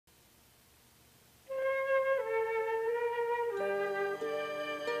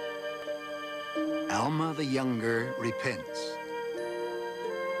Alma the Younger repents.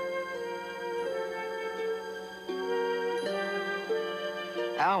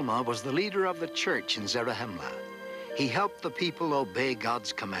 Alma was the leader of the church in Zarahemla. He helped the people obey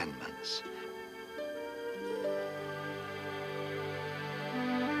God's commandments.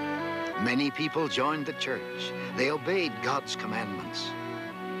 Many people joined the church. They obeyed God's commandments.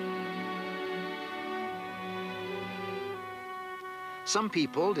 Some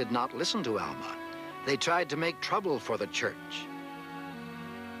people did not listen to Alma. They tried to make trouble for the church.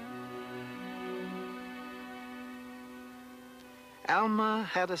 Alma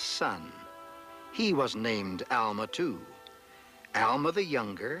had a son. He was named Alma too. Alma the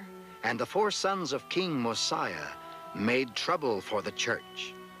Younger and the 4 sons of King Mosiah made trouble for the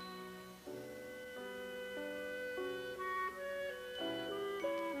church.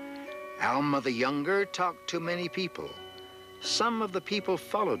 Alma the Younger talked to many people. Some of the people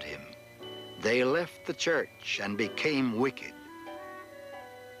followed him. They left the church and became wicked.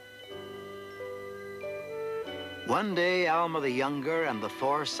 One day, Alma the Younger and the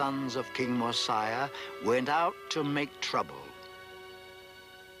 4 sons of King Mosiah went out to make trouble.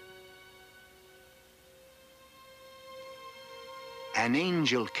 An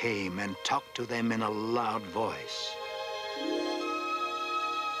angel came and talked to them in a loud voice.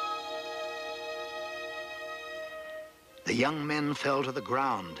 The young men fell to the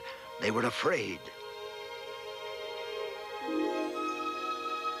ground. They were afraid.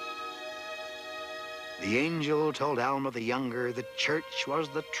 The angel told Alma the Younger the church was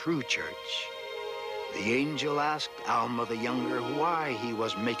the true church. The angel asked Alma the Younger why he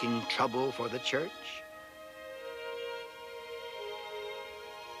was making trouble for the church.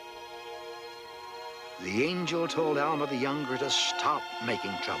 The angel told Alma the Younger to stop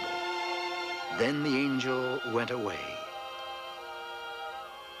making trouble. Then the angel went away.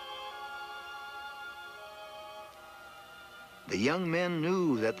 The young men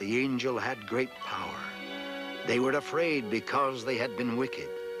knew that the angel had great power. They were afraid because they had been wicked.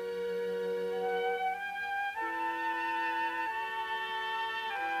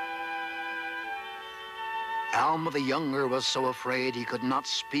 Alma the Younger was so afraid he could not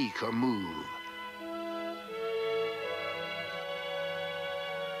speak or move.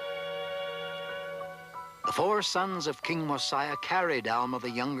 The 4 sons of King Mosiah carried Alma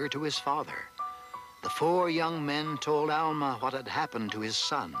the Younger to his father. The 4 young men told Alma what had happened to his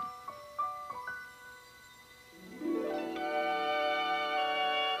son.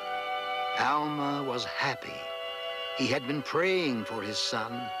 Alma was happy. He had been praying for his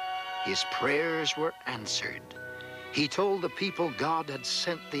son. His prayers were answered. He told the people God had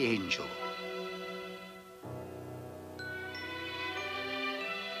sent the angel.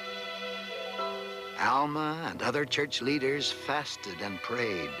 Alma and other church leaders fasted and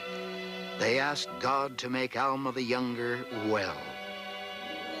prayed. They asked God to make Alma the Younger well.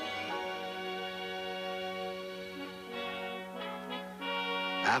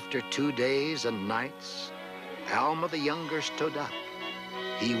 After 2 days and nights, Alma the Younger stood up.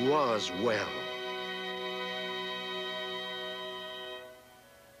 He was well.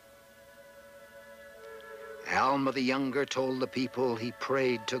 Alma the Younger told the people he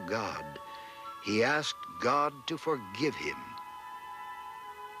prayed to God. He asked God to forgive him.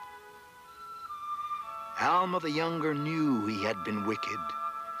 Alma the Younger knew he had been wicked.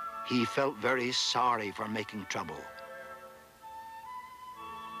 He felt very sorry for making trouble.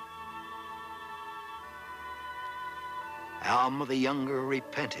 Alma the Younger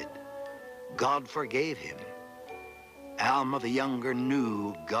repented. God forgave him. Alma the Younger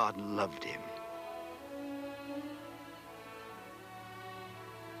knew God loved him.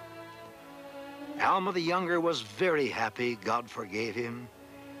 Alma the Younger was very happy God forgave him.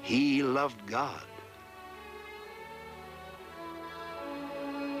 He loved God.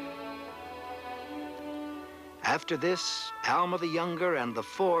 After this, Alma the Younger and the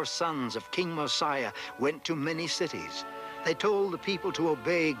 4 sons of King Mosiah went to many cities. They told the people to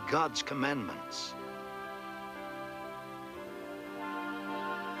obey God's commandments.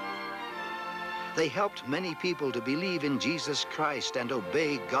 They helped many people to believe in Jesus Christ and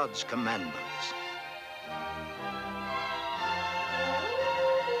obey God's commandments.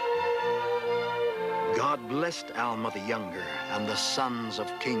 God blessed Alma the Younger and the sons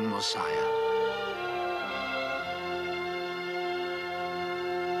of King Mosiah.